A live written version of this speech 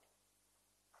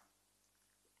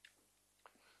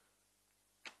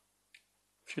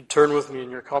If you'd turn with me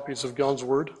in your copies of God's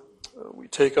Word, we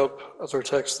take up as our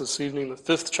text this evening the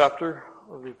 5th chapter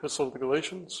of the Epistle of the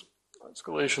Galatians. It's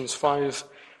Galatians 5.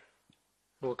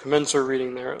 We'll commence our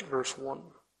reading there at verse 1.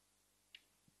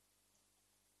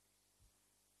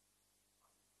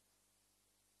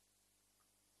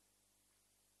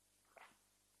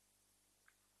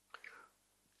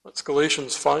 That's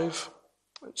Galatians 5,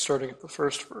 starting at the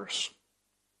first verse.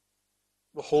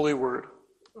 The holy word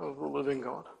of the living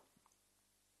God.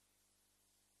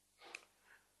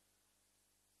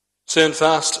 Stand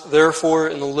fast, therefore,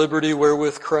 in the liberty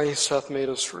wherewith Christ hath made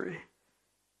us free,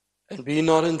 and be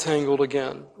not entangled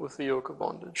again with the yoke of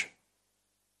bondage.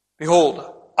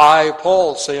 Behold, I,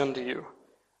 Paul, say unto you,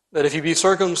 that if ye be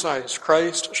circumcised,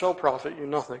 Christ shall profit you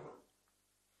nothing.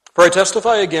 For I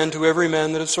testify again to every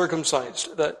man that is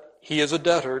circumcised, that he is a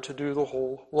debtor to do the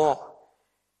whole law.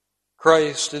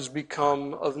 Christ is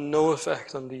become of no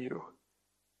effect unto you.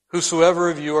 Whosoever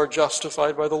of you are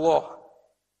justified by the law,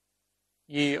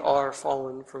 ye are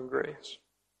fallen from grace.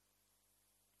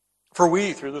 For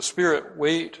we, through the Spirit,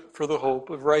 wait for the hope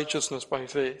of righteousness by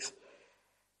faith.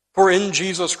 For in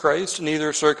Jesus Christ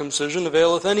neither circumcision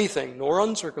availeth anything, nor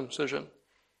uncircumcision,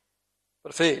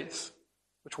 but faith,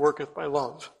 which worketh by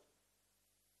love.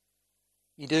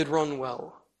 Ye did run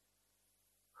well.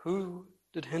 Who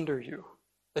did hinder you,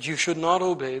 that you should not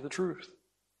obey the truth?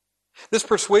 This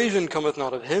persuasion cometh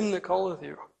not of him that calleth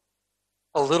you.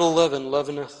 A little leaven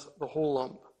leaveneth the whole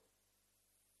lump.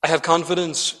 I have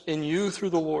confidence in you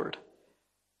through the Lord,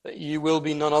 that ye will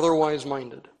be none otherwise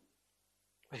minded.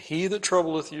 But he that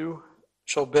troubleth you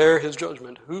shall bear his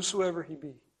judgment, whosoever he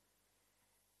be.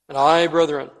 And I,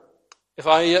 brethren, if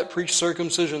I yet preach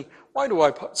circumcision, why do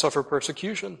I suffer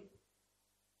persecution?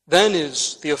 Then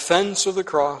is the offense of the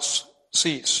cross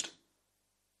ceased.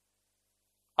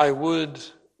 I would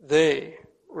they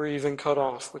were even cut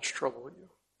off which trouble you.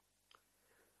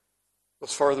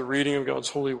 Thus far the reading of God's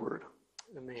holy word,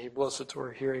 and may he bless it to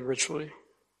our hearing richly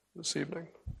this evening.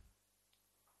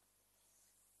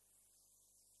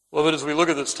 Beloved, as we look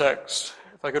at this text,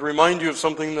 if I could remind you of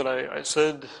something that I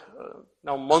said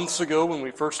now months ago when we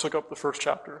first took up the first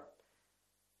chapter.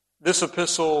 This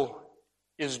epistle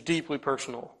is deeply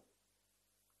personal.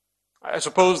 I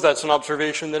suppose that's an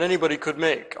observation that anybody could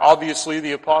make. Obviously,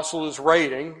 the apostle is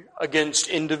writing against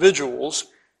individuals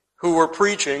who were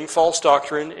preaching false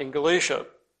doctrine in Galatia.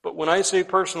 But when I say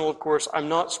personal, of course, I'm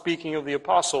not speaking of the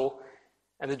apostle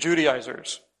and the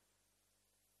Judaizers.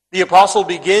 The apostle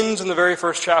begins in the very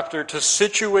first chapter to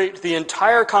situate the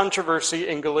entire controversy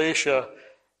in Galatia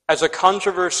as a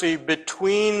controversy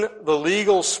between the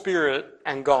legal spirit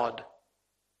and God.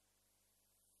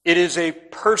 It is a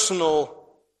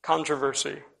personal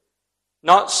controversy,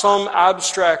 not some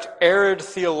abstract, arid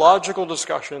theological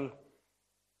discussion.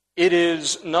 It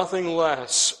is nothing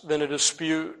less than a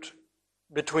dispute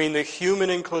between the human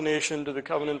inclination to the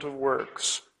covenant of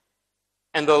works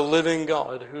and the living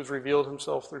God who's revealed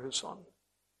himself through his Son.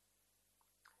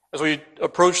 As we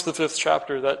approach the 5th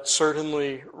chapter, that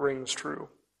certainly rings true.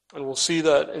 And we'll see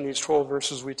that in these 12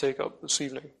 verses we take up this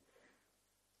evening.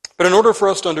 But in order for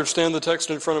us to understand the text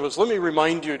in front of us, let me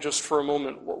remind you just for a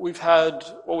moment what we've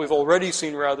already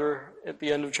seen at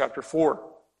the end of chapter 4.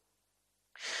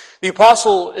 The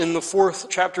apostle in the 4th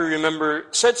chapter, remember,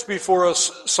 sets before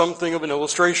us something of an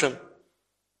illustration.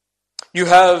 You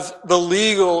have the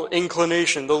legal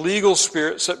inclination, the legal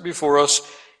spirit set before us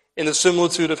in the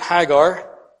similitude of Hagar,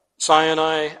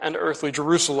 Sinai, and earthly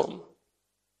Jerusalem.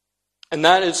 And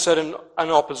that is set in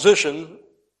opposition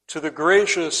to the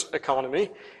gracious economy,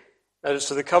 that is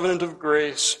to the covenant of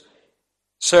grace,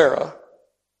 Sarah,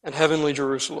 and heavenly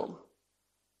Jerusalem.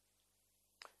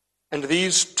 And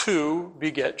these two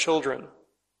beget children.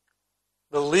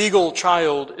 The legal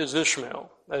child is Ishmael.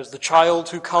 That is the child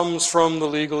who comes from the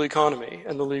legal economy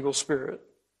and the legal spirit.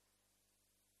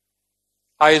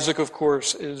 Isaac, of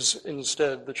course, is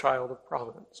instead the child of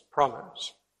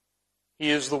promise. He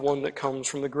is the one that comes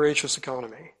from the gracious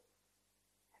economy.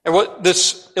 And what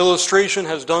this illustration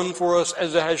has done for us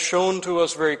is it has shown to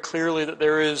us very clearly that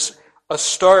there is a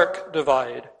stark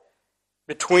divide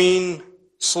between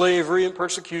slavery and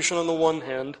persecution on the one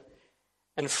hand,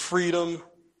 and freedom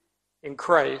in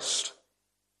Christ,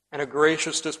 and a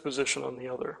gracious disposition on the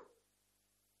other.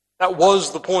 That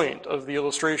was the point of the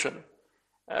illustration.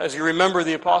 As you remember,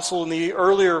 the apostle in the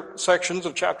earlier sections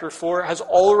of chapter 4 has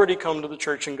already come to the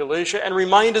church in Galatia and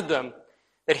reminded them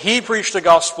that he preached a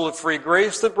gospel of free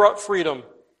grace that brought freedom.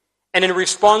 And in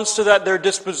response to that, their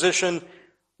disposition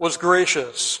was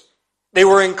gracious. They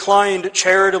were inclined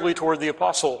charitably toward the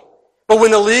apostle. But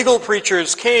when the legal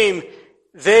preachers came,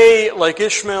 they, like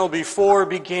Ishmael before,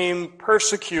 became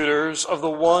persecutors of the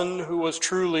one who was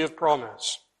truly of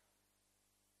promise.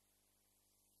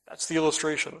 That's the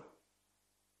illustration.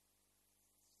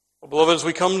 Well, beloved, as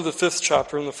we come to the 5th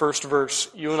chapter in the 1st verse,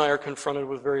 you and I are confronted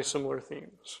with very similar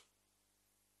themes.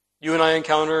 You and I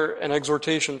encounter an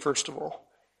exhortation, first of all.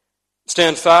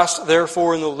 Stand fast,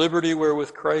 therefore, in the liberty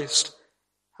wherewith Christ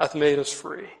hath made us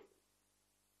free.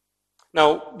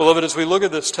 Now, beloved, as we look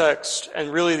at this text,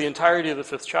 and really the entirety of the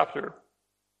 5th chapter,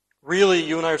 really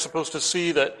you and I are supposed to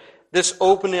see that this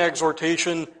opening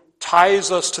exhortation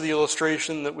ties us to the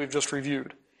illustration that we've just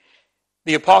reviewed.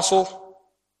 The apostle,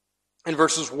 in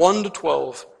verses 1 to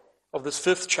 12 of this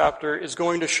 5th chapter, is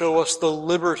going to show us the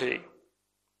liberty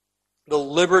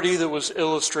that was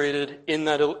illustrated in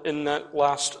that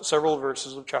last several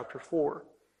verses of chapter 4.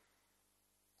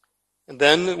 And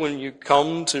then when you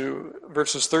come to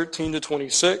verses 13 to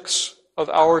 26 of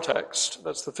our text,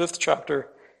 that's the 5th chapter,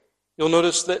 you'll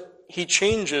notice that he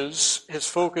changes his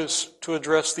focus to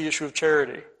address the issue of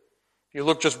charity. If you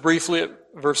look just briefly at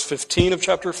verse 15 of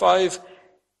chapter 5,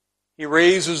 he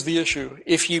raises the issue,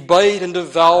 if ye bite and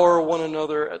devour one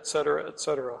another, etc.,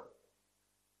 etc.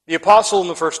 The apostle in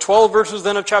the first 12 verses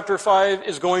then of chapter 5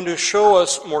 is going to show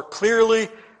us more clearly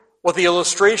what the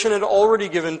illustration had already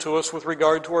given to us with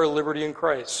regard to our liberty in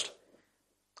Christ.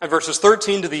 And verses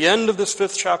 13 to the end of this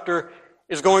 5th chapter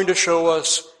is going to show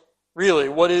us really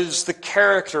what is the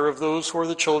character of those who are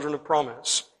the children of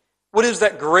promise. What is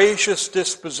that gracious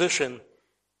disposition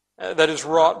that is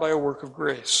wrought by a work of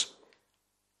grace?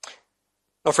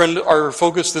 Now, friend, our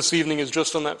focus this evening is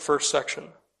just on that first section,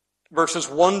 verses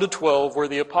 1 to 12, where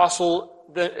the apostle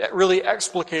that really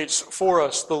explicates for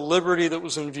us the liberty that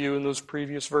was in view in those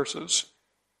previous verses.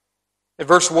 In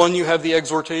verse 1, you have the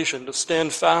exhortation to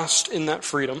stand fast in that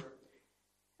freedom.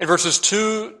 In verses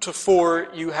 2 to 4,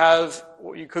 you have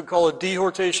what you could call a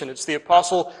dehortation. It's the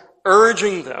apostle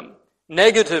urging them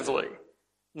negatively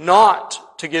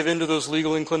not to give in to those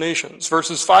legal inclinations.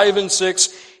 Verses 5 and 6,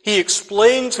 he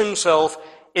explains himself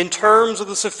in terms of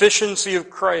the sufficiency of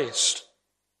Christ.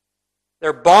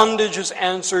 Their bondage is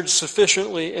answered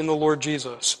sufficiently in the Lord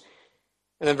Jesus.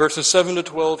 And then verses 7 to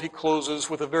 12, he closes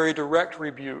with a very direct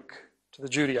rebuke to the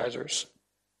Judaizers.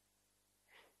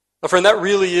 Now, friend, that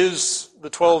really is the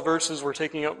 12 verses we're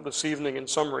taking up this evening in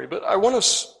summary. But I want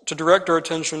us to direct our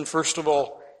attention, first of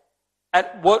all,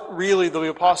 at what really the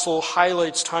apostle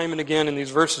highlights time and again in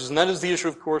these verses, and that is the issue,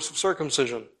 of course, of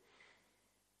circumcision.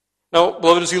 Now,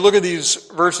 beloved, as you look at these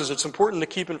verses, it's important to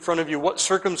keep in front of you what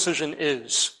circumcision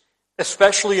is,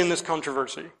 especially in this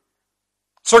controversy.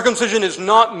 Circumcision is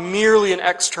not merely an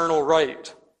external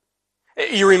rite.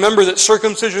 You remember that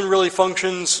circumcision really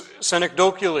functions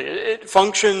synecdochially. It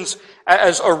functions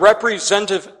as a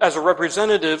representative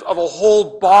of a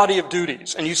whole body of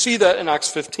duties. And you see that in Acts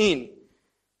 15.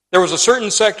 There was a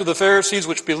certain sect of the Pharisees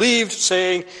which believed,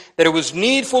 saying that it was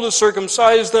needful to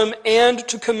circumcise them and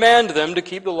to command them to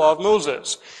keep the law of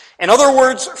Moses. In other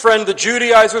words, friend, the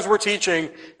Judaizers were teaching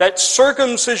that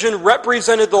circumcision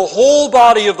represented the whole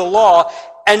body of the law,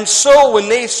 and so when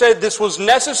they said this was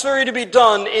necessary to be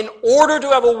done in order to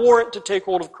have a warrant to take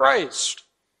hold of Christ,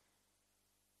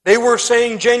 they were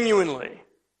saying genuinely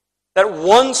that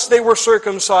once they were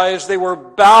circumcised, they were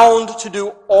bound to do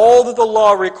all that the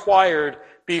law required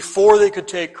before they could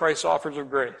take Christ's offers of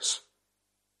grace.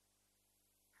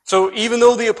 So even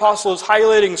though the apostle is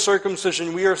highlighting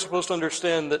circumcision, we are supposed to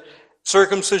understand that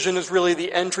circumcision is really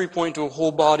the entry point to a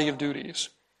whole body of duties.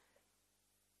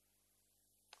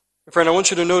 Friend, I want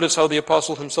you to notice how the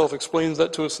apostle himself explains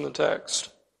that to us in the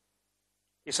text.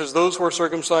 He says, those who are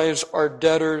circumcised are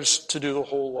debtors to do the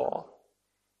whole law.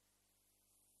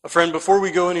 Friend, before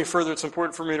we go any further, it's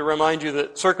important for me to remind you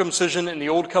that circumcision in the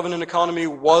Old Covenant economy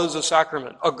was a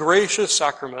sacrament, a gracious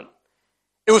sacrament.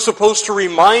 It was supposed to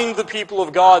remind the people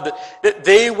of God that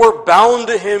they were bound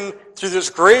to Him through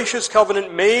this gracious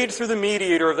covenant made through the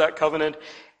mediator of that covenant,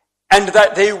 and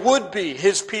that they would be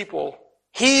His people.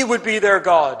 He would be their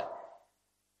God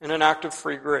in an act of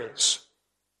free grace.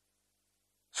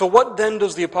 So what then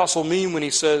does the apostle mean when he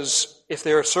says, if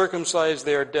they are circumcised,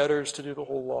 they are debtors to do the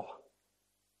whole law?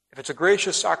 If it's a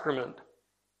gracious sacrament,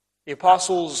 the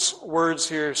apostle's words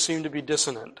here seem to be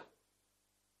dissonant.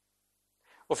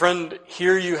 Well, friend,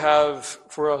 here you have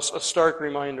for us a stark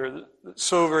reminder that's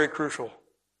so very crucial.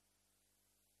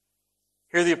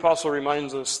 Here the apostle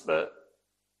reminds us that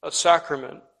a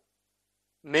sacrament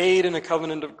made in a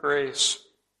covenant of grace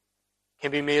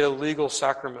can be made a legal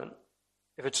sacrament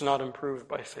if it's not improved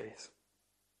by faith.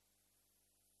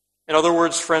 In other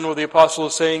words, friend, what the apostle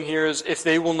is saying here is if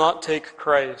they will not take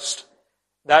Christ,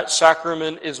 that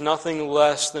sacrament is nothing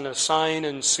less than a sign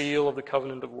and seal of the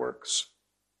covenant of works.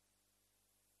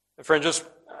 And friend, just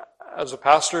as a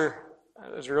pastor,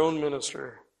 as your own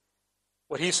minister,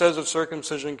 what he says of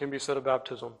circumcision can be said of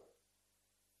baptism.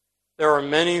 There are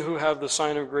many who have the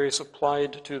sign of grace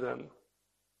applied to them,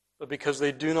 but because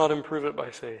they do not improve it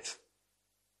by faith,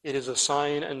 it is a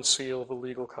sign and seal of a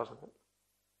legal covenant,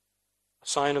 a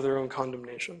sign of their own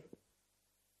condemnation.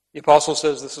 The apostle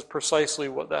says this is precisely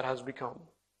what that has become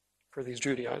for these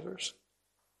Judaizers.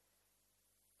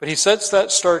 But he sets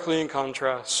that starkly in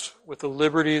contrast with the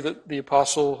liberty that the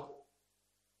apostle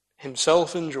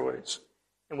himself enjoys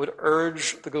and would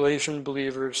urge the Galatian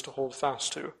believers to hold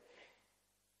fast to.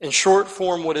 In short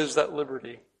form, what is that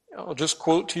liberty? I'll just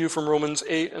quote to you from Romans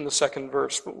 8 and the second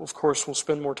verse, but of course we'll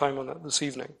spend more time on that this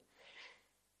evening.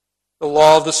 The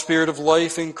law of the Spirit of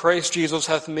life in Christ Jesus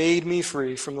hath made me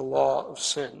free from the law of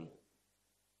sin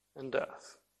and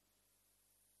death.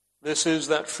 This is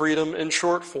that freedom in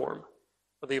short form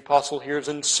that the apostle here is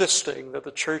insisting that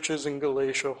the churches in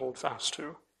Galatia hold fast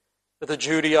to, that the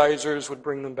Judaizers would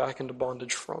bring them back into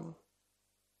bondage from.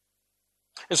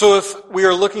 And so if we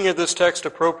are looking at this text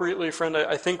appropriately, friend,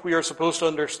 I think we are supposed to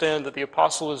understand that the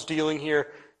apostle is dealing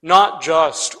here not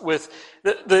just with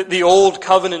the old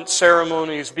covenant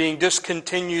ceremonies being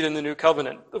discontinued in the new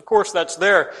covenant. Of course, that's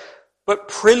there. But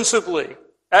principally,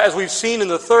 as we've seen in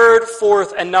the third,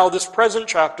 fourth, and now this present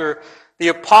chapter, the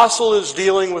apostle is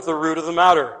dealing with the root of the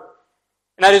matter,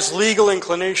 and that is legal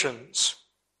inclinations.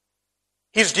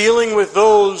 He's dealing with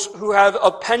those who have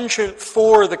a penchant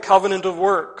for the covenant of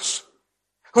works,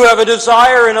 who have a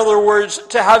desire, in other words,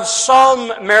 to have some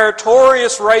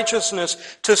meritorious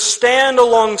righteousness to stand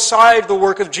alongside the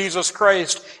work of Jesus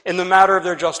Christ in the matter of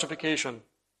their justification.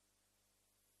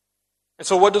 And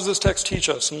so what does this text teach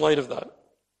us in light of that?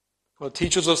 Well, it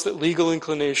teaches us that legal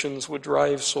inclinations would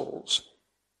drive souls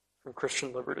from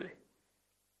Christian liberty.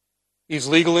 These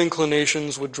legal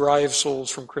inclinations would drive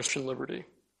souls from Christian liberty.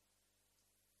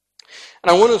 And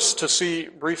I want us to see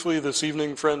briefly this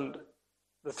evening, friend,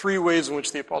 the three ways in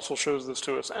which the apostle shows this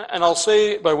to us. And I'll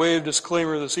say, by way of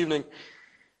disclaimer this evening,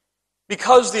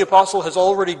 because the apostle has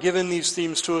already given these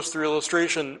themes to us through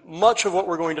illustration, much of what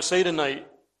we're going to say tonight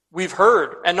we've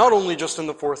heard, and not only just in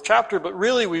the fourth chapter, but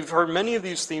really we've heard many of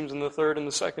these themes in the third and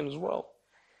the second as well.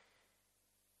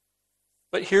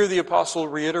 But here the apostle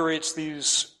reiterates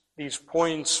these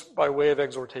points by way of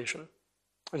exhortation.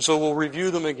 And so we'll review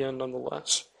them again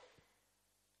nonetheless.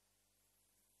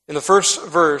 In the first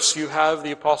verse, you have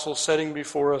the apostle setting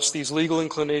before us these legal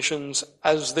inclinations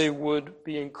as they would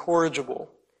be incorrigible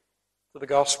to the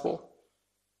gospel.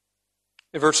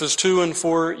 In verses 2 and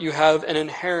 4, you have an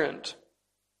inherent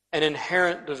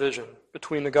division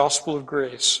between the gospel of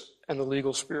grace and the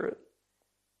legal spirit.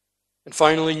 And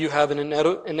finally, you have an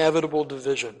inevitable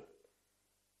division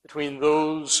between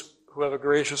those who have a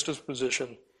gracious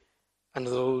disposition and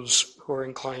those who are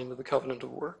inclined to the covenant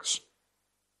of works.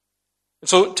 And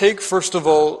so take, first of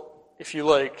all, if you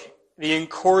like, the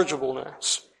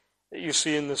incorrigibleness that you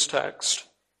see in this text.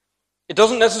 It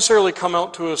doesn't necessarily come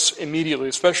out to us immediately,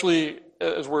 especially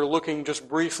as we're looking just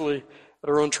briefly at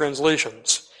our own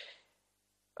translations.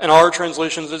 In our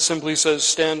translations, it simply says,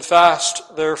 "Stand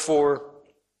fast, therefore,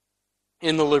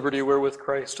 in the liberty wherewith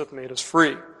Christ hath made us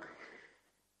free."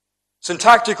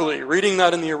 Syntactically, reading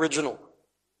that in the original,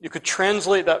 you could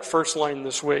translate that first line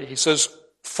this way. He says,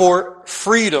 "For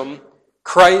freedom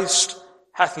Christ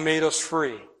hath made us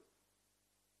free."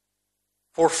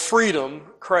 For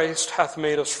freedom Christ hath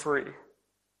made us free.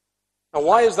 Now,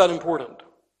 why is that important?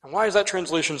 And why is that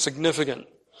translation significant?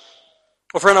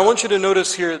 Well, friend, I want you to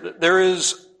notice here that there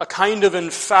is a kind of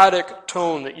emphatic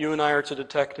tone that you and I are to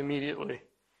detect immediately.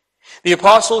 The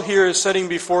apostle here is setting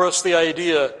before us the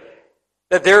idea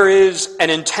that there is an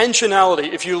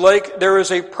intentionality, if you like, there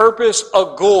is a purpose,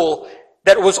 a goal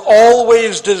that was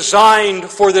always designed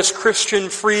for this Christian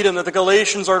freedom that the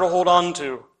Galatians are to hold on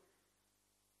to.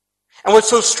 And what's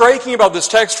so striking about this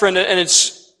text, friend, and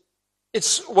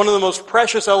it's one of the most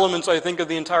precious elements, I think, of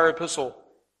the entire epistle.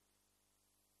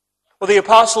 What the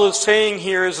apostle is saying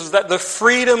here is that the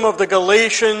freedom of the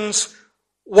Galatians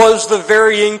was the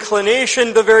very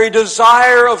inclination, the very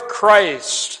desire of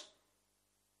Christ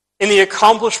in the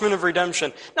accomplishment of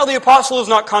redemption. Now, the apostle is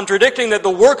not contradicting that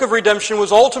the work of redemption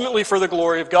was ultimately for the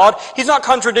glory of God. He's not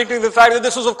contradicting the fact that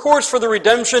this was, of course, for the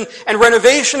redemption and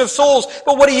renovation of souls.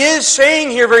 But what he is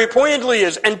saying here very pointedly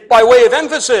is, and by way of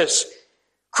emphasis,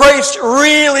 Christ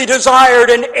really desired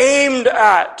and aimed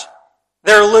at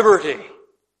their liberty.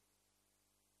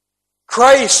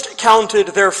 Christ counted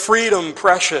their freedom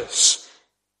precious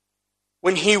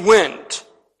when he went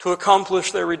to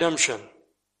accomplish their redemption.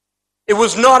 It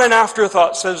was not an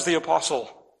afterthought, says the apostle.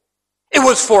 It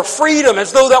was for freedom,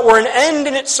 as though that were an end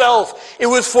in itself. It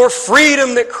was for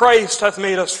freedom that Christ hath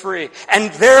made us free.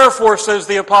 And therefore, says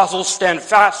the apostle, stand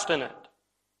fast in it.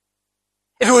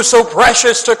 If it was so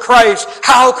precious to Christ,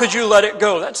 how could you let it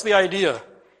go? That's the idea.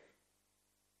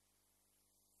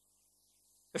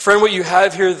 And friend, what you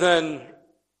have here then,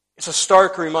 it's a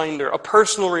stark reminder, a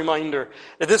personal reminder,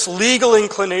 that this legal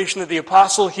inclination that the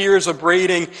apostle here is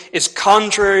upbraiding is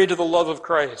contrary to the love of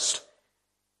Christ.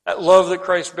 That love that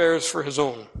Christ bears for his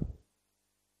own.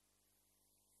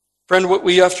 Friend, what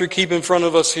we have to keep in front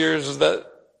of us here is that,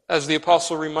 as the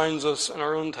apostle reminds us in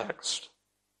our own text,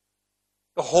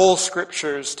 the whole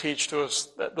scriptures teach to us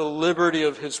that the liberty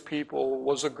of his people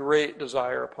was a great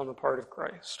desire upon the part of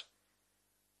Christ.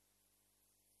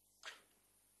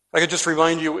 If I could just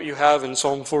remind you what you have in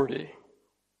Psalm 40,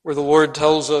 where the Lord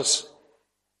tells us,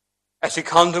 as he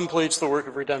contemplates the work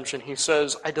of redemption, he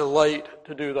says, I delight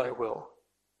to do thy will.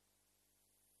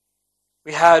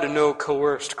 We had no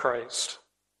coerced Christ.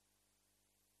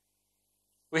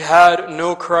 We had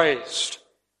no Christ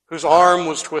whose arm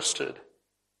was twisted.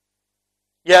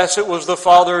 Yes, it was the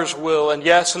Father's will, and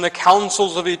yes, in the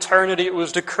councils of eternity it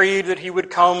was decreed that he would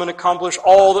come and accomplish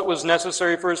all that was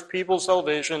necessary for his people's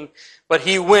salvation, but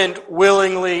he went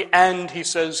willingly and, he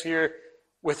says here,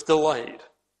 with delight,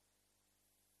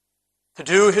 to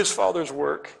do his Father's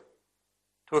work,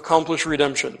 to accomplish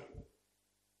redemption.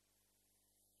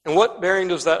 And what bearing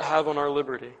does that have on our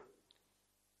liberty?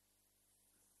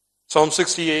 Psalm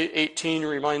 68:18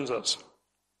 reminds us,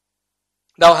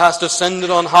 Thou hast ascended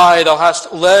on high, thou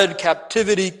hast led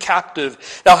captivity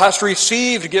captive, thou hast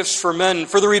received gifts for men,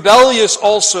 for the rebellious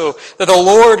also, that the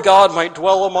Lord God might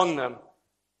dwell among them.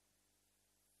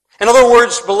 In other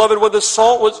words, beloved, what the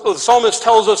psalmist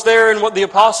tells us there and what the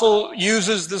apostle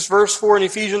uses this verse for in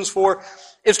Ephesians 4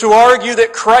 is to argue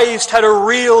that Christ had a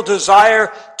real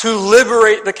desire to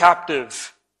liberate the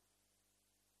captive.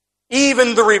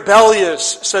 Even the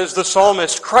rebellious, says the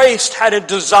psalmist, Christ had a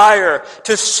desire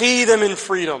to see them in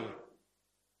freedom.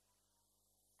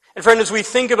 And friend, as we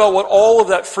think about what all of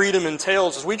that freedom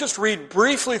entails, as we just read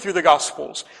briefly through the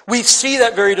Gospels, we see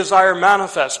that very desire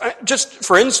manifest. Just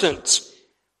for instance,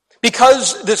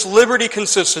 because this liberty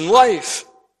consists in life,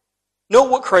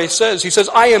 note what Christ says. He says,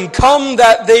 I am come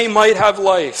that they might have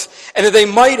life, and that they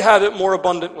might have it more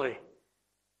abundantly.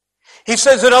 He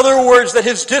says, in other words, that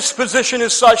his disposition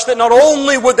is such that not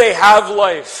only would they have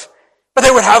life, but they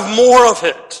would have more of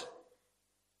it.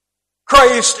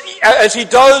 Christ, as he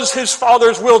does his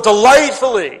Father's will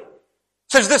delightfully,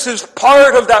 says this is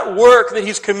part of that work that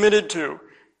he's committed to,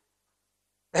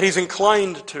 that he's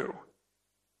inclined to.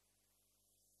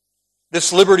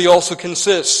 This liberty also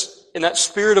consists in that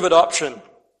spirit of adoption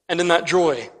and in that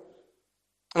joy.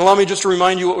 And allow me just to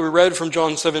remind you what we read from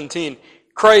John 17.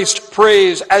 Christ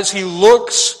prays as he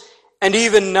looks and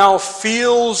even now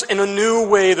feels in a new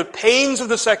way the pains of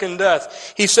the second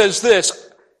death. He says this,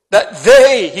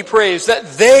 he prays, that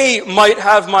they might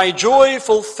have my joy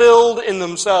fulfilled in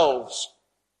themselves.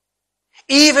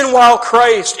 Even while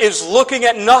Christ is looking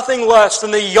at nothing less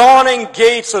than the yawning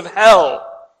gates of hell,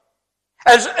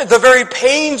 as the very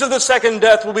pains of the second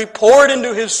death will be poured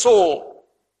into his soul,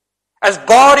 as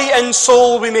body and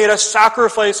soul will be made a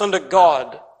sacrifice unto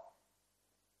God,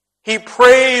 he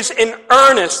prays in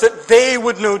earnest that they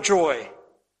would know joy.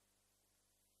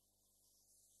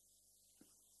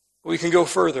 We can go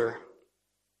further.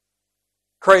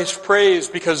 Christ prays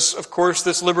because, of course,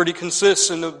 this liberty consists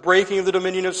in the breaking of the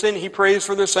dominion of sin. He prays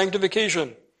for their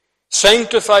sanctification.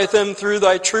 Sanctify them through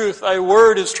thy truth. Thy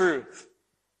word is truth.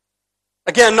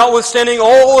 Again, notwithstanding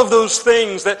all of those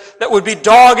things that would be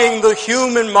dogging the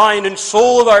human mind and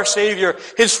soul of our Savior,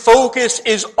 his focus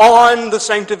is on the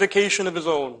sanctification of his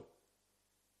own.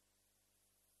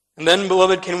 And then,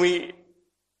 beloved, can we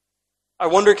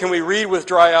read with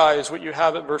dry eyes what you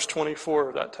have at verse 24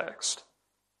 of that text?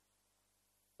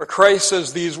 Where Christ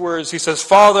says these words, he says,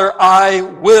 Father, I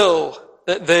will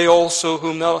that they also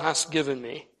whom thou hast given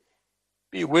me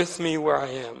be with me where I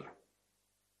am,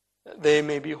 that they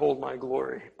may behold my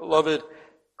glory. Beloved,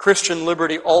 Christian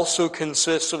liberty also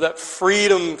consists of that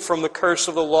freedom from the curse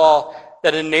of the law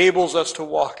that enables us to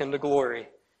walk into glory.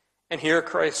 And here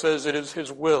Christ says it is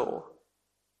his will.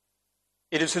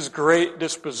 It is his great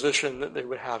disposition that they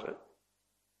would have it.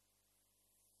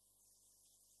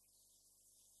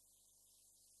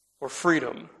 For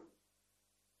freedom,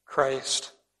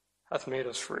 Christ hath made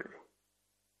us free.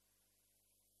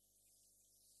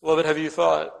 Beloved, have you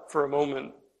thought for a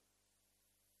moment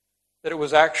that it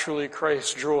was actually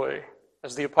Christ's joy,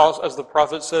 as the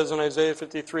prophet says in Isaiah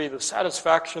 53, the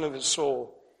satisfaction of his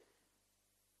soul,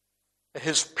 that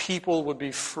his people would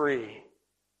be free.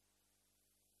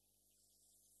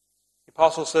 The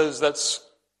apostle says that's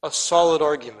a solid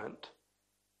argument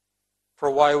for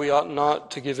why we ought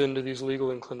not to give in to these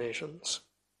legal inclinations.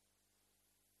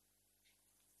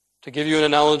 To give you an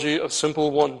analogy, a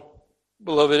simple one,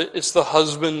 beloved, it's the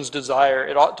husband's desire.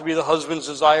 It ought to be the husband's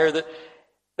desire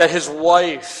that his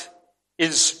wife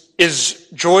is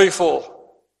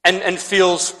joyful and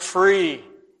feels free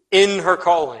in her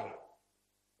calling.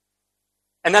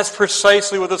 And that's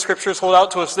precisely what the Scriptures hold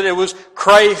out to us, that it was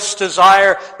Christ's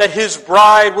desire that his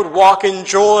bride would walk in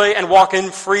joy and walk in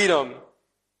freedom.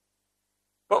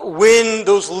 But when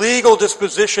those legal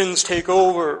dispositions take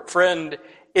over, friend,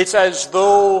 it's as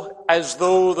though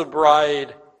the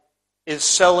bride is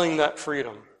selling that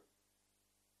freedom,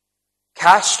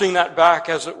 casting that back,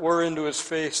 as it were, into his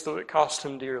face, though it cost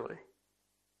him dearly.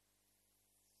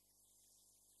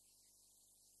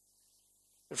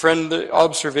 Friend, the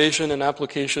observation and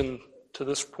application to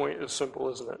this point is simple,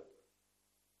 isn't it?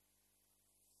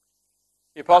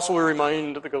 The apostle will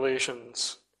remind the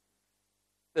Galatians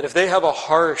that if they have a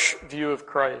harsh view of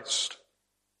Christ,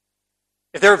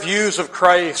 if their views of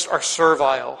Christ are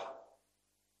servile,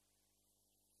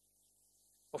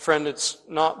 well, friend, it's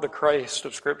not the Christ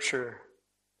of Scripture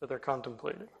that they're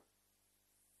contemplating.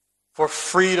 For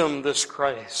freedom this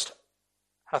Christ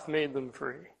hath made them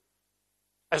free.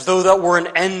 As though that were an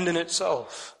end in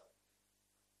itself.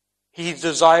 He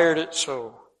desired it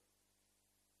so.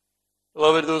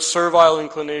 Beloved, those servile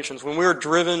inclinations, when we're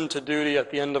driven to duty at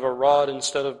the end of a rod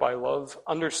instead of by love,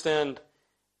 understand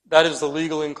that is the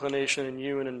legal inclination in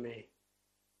you and in me.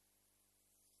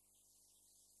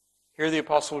 Here the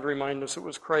apostle would remind us it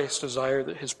was Christ's desire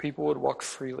that his people would walk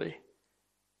freely.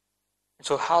 And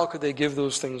so how could they give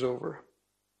those things over?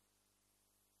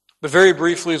 But very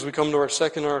briefly, as we come to our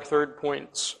second and our third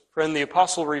points, friend, the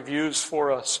apostle reviews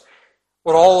for us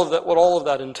what all of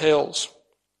that entails.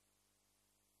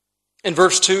 In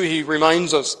verse 2, he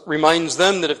reminds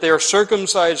them that if they are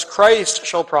circumcised, Christ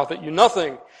shall profit you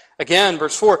nothing. Again,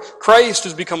 verse 4, Christ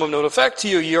has become of no effect to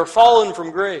you. Ye are fallen from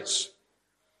grace.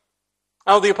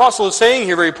 Now, the apostle is saying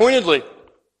here very pointedly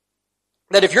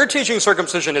that if you're teaching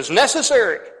circumcision is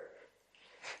necessary,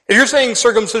 if you're saying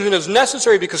circumcision is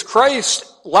necessary because Christ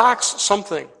lacks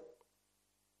something,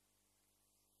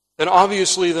 then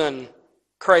obviously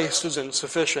Christ is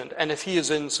insufficient. And if he is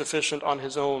insufficient on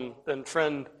his own, then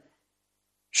friend,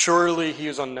 surely he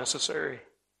is unnecessary.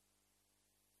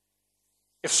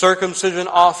 If circumcision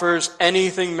offers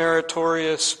anything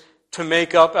meritorious to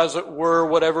make up, as it were,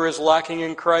 whatever is lacking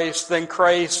in Christ, then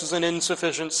Christ is an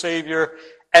insufficient Savior,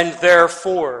 and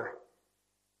therefore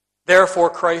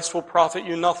Christ will profit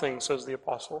you nothing, says the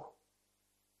apostle.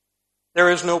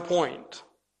 There is no point.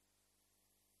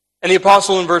 And the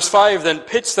apostle in verse 5 then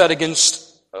pits that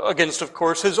against, of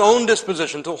course, his own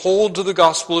disposition to hold to the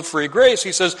gospel of free grace.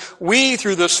 He says, we,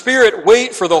 through the Spirit,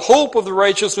 wait for the hope of the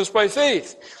righteousness by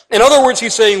faith. In other words,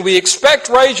 he's saying we expect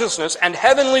righteousness and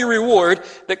heavenly reward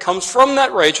that comes from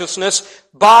that righteousness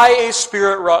by a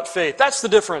Spirit-wrought faith. That's the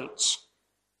difference.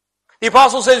 The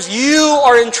apostle says, you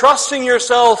are entrusting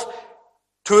yourself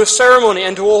to a ceremony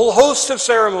and to a whole host of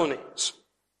ceremonies.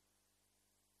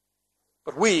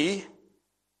 But we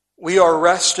are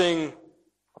resting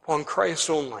upon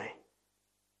Christ only.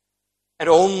 And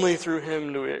only through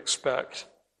him do we expect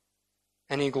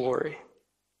any glory.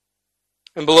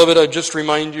 And beloved, I just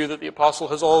remind you that the apostle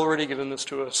has already given this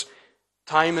to us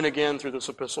time and again through this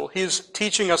epistle. He's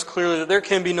teaching us clearly that there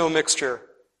can be no mixture.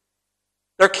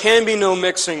 There can be no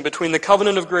mixing between the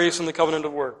covenant of grace and the covenant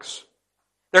of works.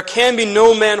 There can be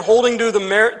no man holding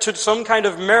to some kind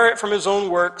of merit from his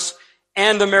own works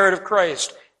and the merit of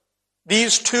Christ.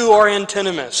 These two are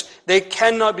antinomous. They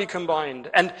cannot be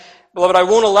combined. And, beloved, I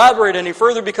won't elaborate any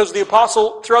further because the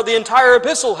apostle, throughout the entire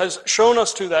epistle, has shown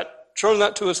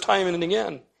that to us time and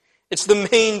again. It's the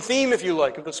main theme, if you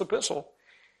like, of this epistle.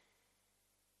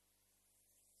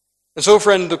 And so,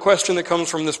 friend, the question that comes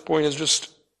from this point is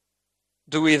just,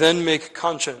 do we then make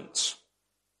conscience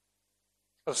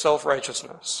of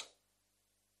self-righteousness?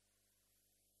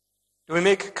 Do we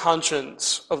make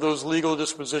conscience of those legal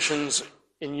dispositions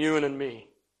in you and in me,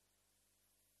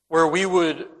 where we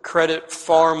would credit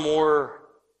far more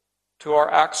to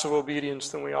our acts of obedience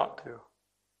than we ought to?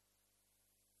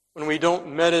 When we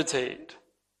don't meditate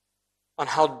on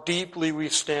how deeply we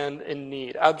stand in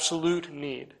need, absolute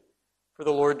need, for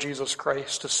the Lord Jesus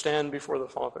Christ to stand before the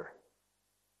Father?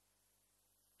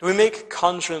 Do we make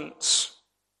conscience,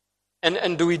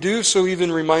 and do we do so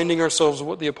even reminding ourselves of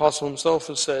what the apostle himself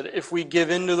has said? If we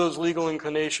give in to those legal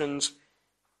inclinations,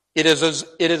 it is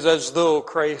as though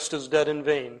Christ is dead in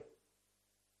vain.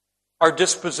 Our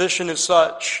disposition is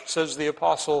such, says the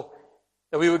apostle,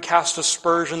 that we would cast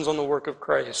aspersions on the work of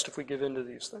Christ if we give in to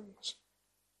these things.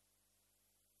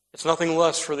 It's nothing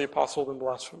less for the apostle than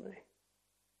blasphemy.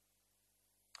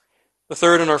 The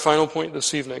third and our final point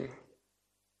this evening,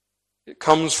 it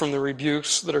comes from the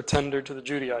rebukes that are tendered to the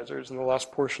Judaizers in the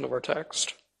last portion of our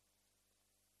text.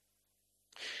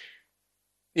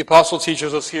 The apostle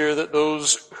teaches us here that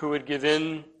those who would give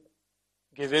in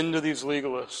to these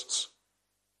legalists,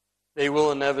 they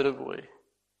will inevitably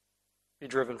be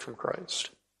driven from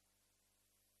Christ.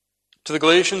 To the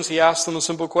Galatians, he asks them a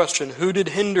simple question: who did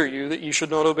hinder you that you should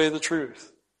not obey the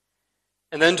truth?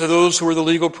 And then to those who were the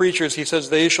legal preachers, he says,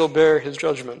 they shall bear his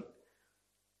judgment.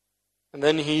 And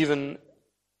then he even,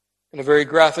 in a very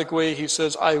graphic way, he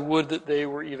says, I would that they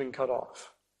were even cut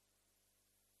off.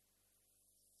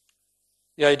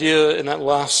 The idea in that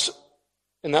last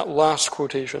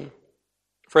quotation,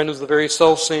 friend, is the very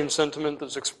self-same sentiment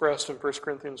that's expressed in 1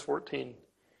 Corinthians 14.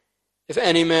 If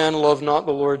any man love not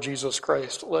the Lord Jesus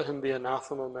Christ, let him be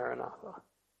anathema maranatha,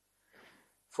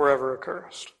 forever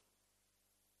accursed.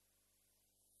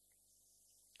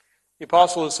 The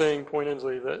apostle is saying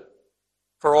pointedly that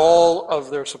for all of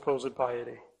their supposed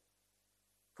piety,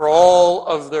 for all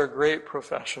of their great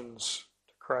professions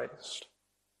to Christ,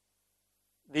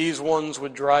 these ones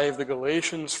would drive the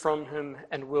Galatians from him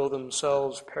and will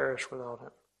themselves perish without him.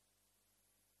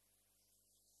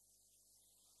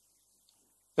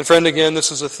 And friend, again,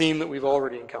 this is a theme that we've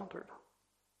already encountered.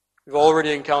 We've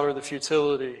already encountered the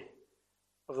futility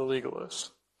of the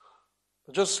legalist.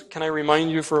 But just, can I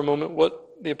remind you for a moment what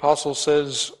the apostle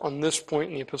says on this point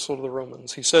in the epistle to the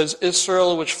Romans? He says,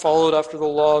 Israel, which followed after the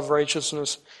law of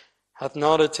righteousness, hath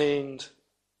not attained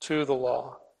to the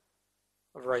law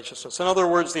of righteousness. In other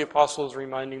words, the apostle is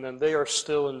reminding them they are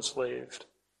still enslaved.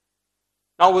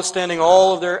 Notwithstanding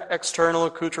all of their external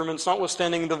accoutrements,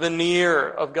 notwithstanding the veneer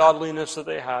of godliness that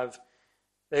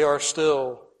they are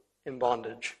still in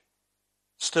bondage,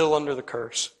 still under the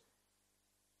curse.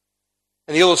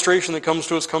 And the illustration that comes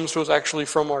to us actually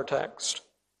from our text.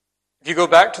 If you go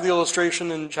back to the illustration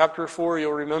in chapter 4,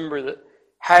 you'll remember that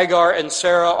Hagar and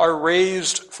Sarah are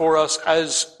raised for us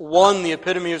as one, the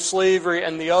epitome of slavery,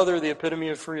 and the other, the epitome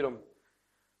of freedom.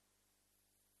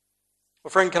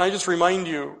 Well, friend, can I just remind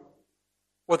you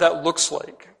what that looks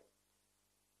like?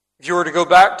 If you were to go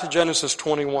back to Genesis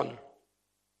 21,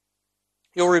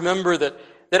 you'll remember that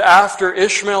after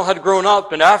Ishmael had grown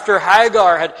up and after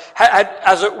Hagar had,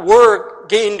 as it were,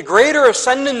 gained greater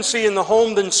ascendancy in the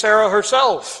home than Sarah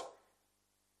herself,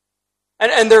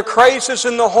 and their crisis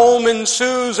in the home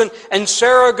ensues, and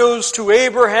Sarah goes to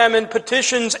Abraham and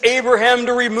petitions Abraham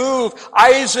to remove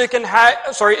Ishmael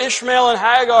and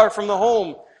Hagar from the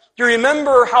home. Do you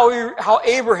remember how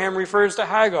Abraham refers to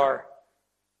Hagar?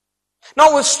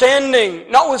 Notwithstanding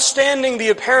the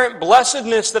apparent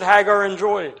blessedness that Hagar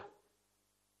enjoyed,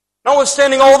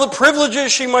 notwithstanding all the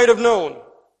privileges she might have known,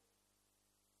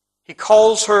 he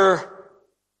calls her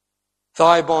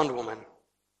thy bondwoman.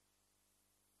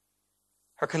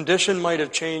 Her condition might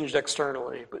have changed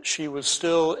externally, but she was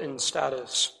still in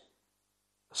status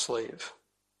a slave.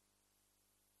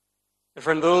 And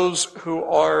friend, those who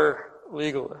are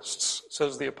legalists,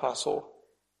 says the apostle,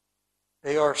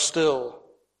 they are still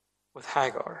with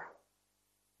Hagar.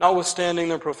 Notwithstanding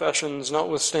their professions,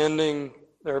 notwithstanding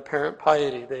their apparent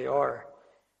piety, they are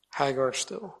Hagar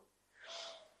still.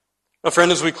 Now,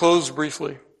 friend, as we close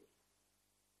briefly,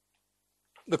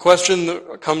 the question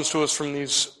that comes to us from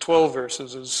these 12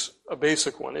 verses is a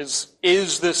basic one.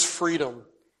 Is this freedom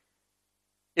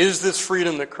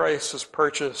that Christ has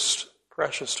purchased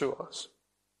precious to us?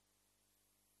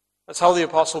 That's how the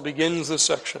apostle begins this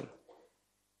section.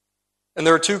 And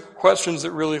there are two questions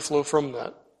that really flow from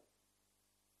that.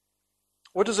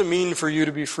 What does it mean for you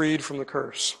to be freed from the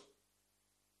curse?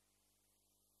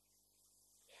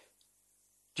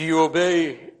 Do you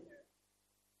obey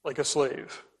like a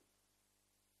slave?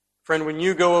 Friend, when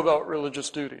you go about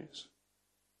religious duties,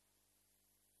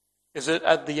 is it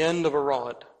at the end of a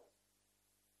rod?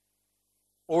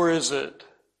 Or is it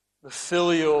the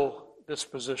filial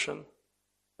disposition,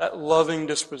 that loving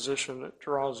disposition that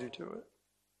draws you to it?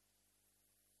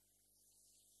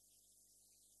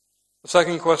 The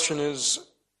second question is,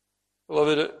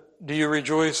 beloved, do you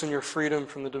rejoice in your freedom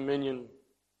from the dominion of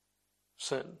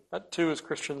sin? That too is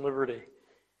Christian liberty.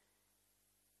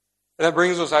 And that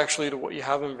brings us actually to what you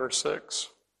have in verse 6.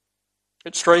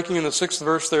 It's striking in the 6th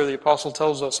verse there, the apostle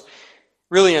tells us,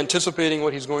 really anticipating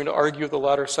what he's going to argue at the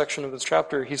latter section of this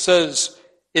chapter. He says,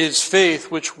 it is faith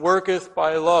which worketh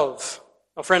by love.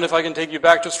 Now, friend, if I can take you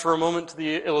back just for a moment to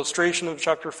the illustration of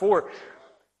chapter 4.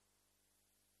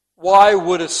 Why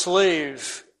would a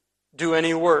slave do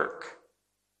any work?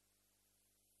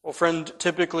 Well, friend,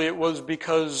 typically it was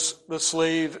because the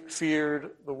slave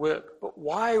feared the whip. But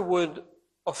why would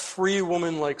a free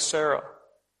woman like Sarah,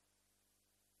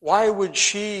 why would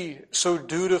she so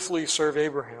dutifully serve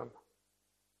Abraham?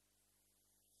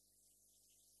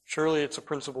 Surely it's a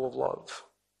principle of love.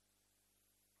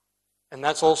 And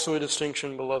that's also a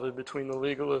distinction, beloved, between the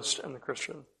legalist and the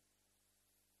Christian.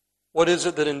 What is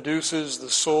it that induces the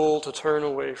soul to turn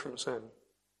away from sin?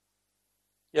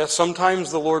 Yes,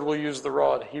 sometimes the Lord will use the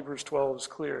rod. Hebrews 12 is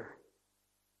clear.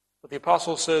 But the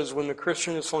apostle says when the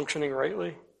Christian is functioning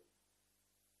rightly,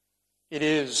 it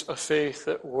is a faith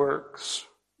that works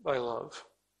by love,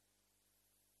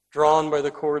 drawn by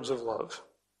the cords of love.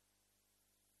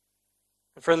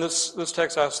 And friend, this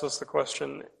text asks us the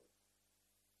question,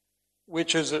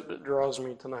 which is it that draws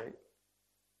me tonight?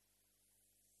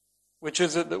 Which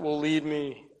is it that will lead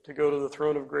me to go to the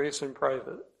throne of grace in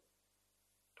private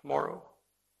tomorrow?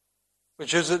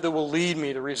 Which is it that will lead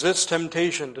me to resist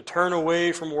temptation, to turn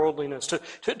away from worldliness,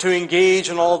 to engage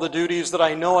in all the duties that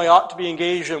I know I ought to be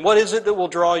engaged in? What is it that will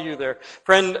draw you there?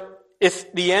 Friend,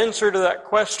 if the answer to that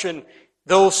question,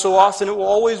 though so often it will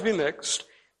always be mixed,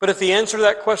 but if the answer to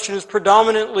that question is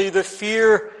predominantly the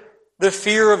fear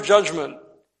of judgment,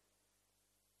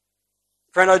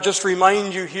 friend, I'd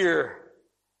remind you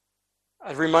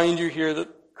here that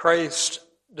Christ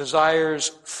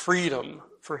desires freedom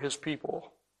for his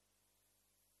people.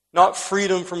 Not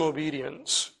freedom from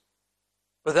obedience,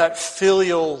 but that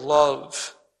filial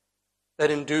love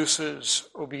that induces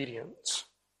obedience.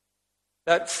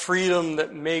 That freedom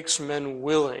that makes men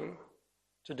willing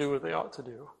to do what they ought to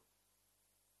do.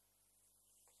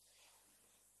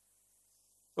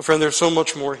 Well, friend, there's so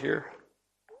much more here.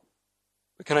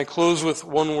 But can I close with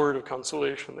one word of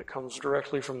consolation that comes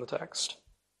directly from the text?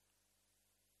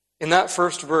 In that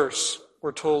first verse,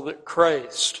 we're told that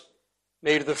Christ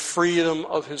made the freedom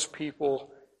of his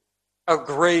people a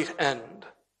great end,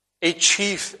 a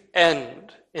chief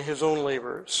end in his own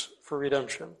labors for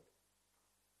redemption.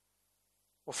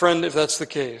 Well, friend, if that's the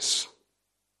case,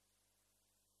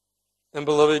 then,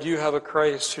 beloved, you have a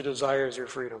Christ who desires your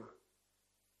freedom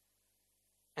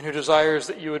and who desires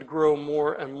that you would grow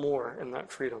more and more in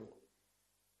that freedom.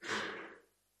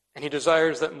 And he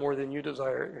desires that more than you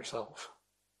desire it yourself.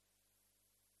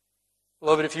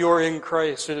 Beloved, if you are in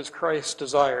Christ, it is Christ's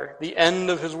desire, the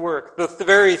end of his work, the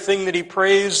very thing that he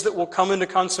prays that will come into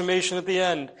consummation at the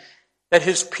end, that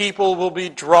his people will be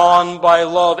drawn by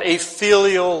love, a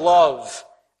filial love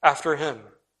after him,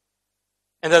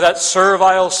 and that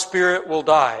servile spirit will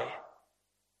die.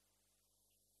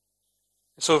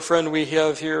 So, friend, we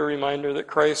have here a reminder that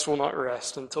Christ will not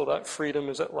rest until that freedom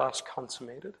is at last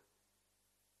consummated.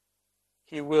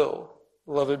 He will,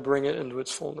 beloved, bring it into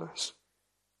its fullness.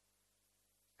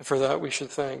 And for that we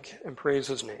should thank and praise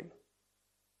his name.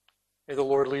 May the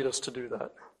Lord lead us to do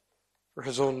that for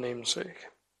his own name's sake.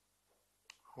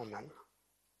 Amen.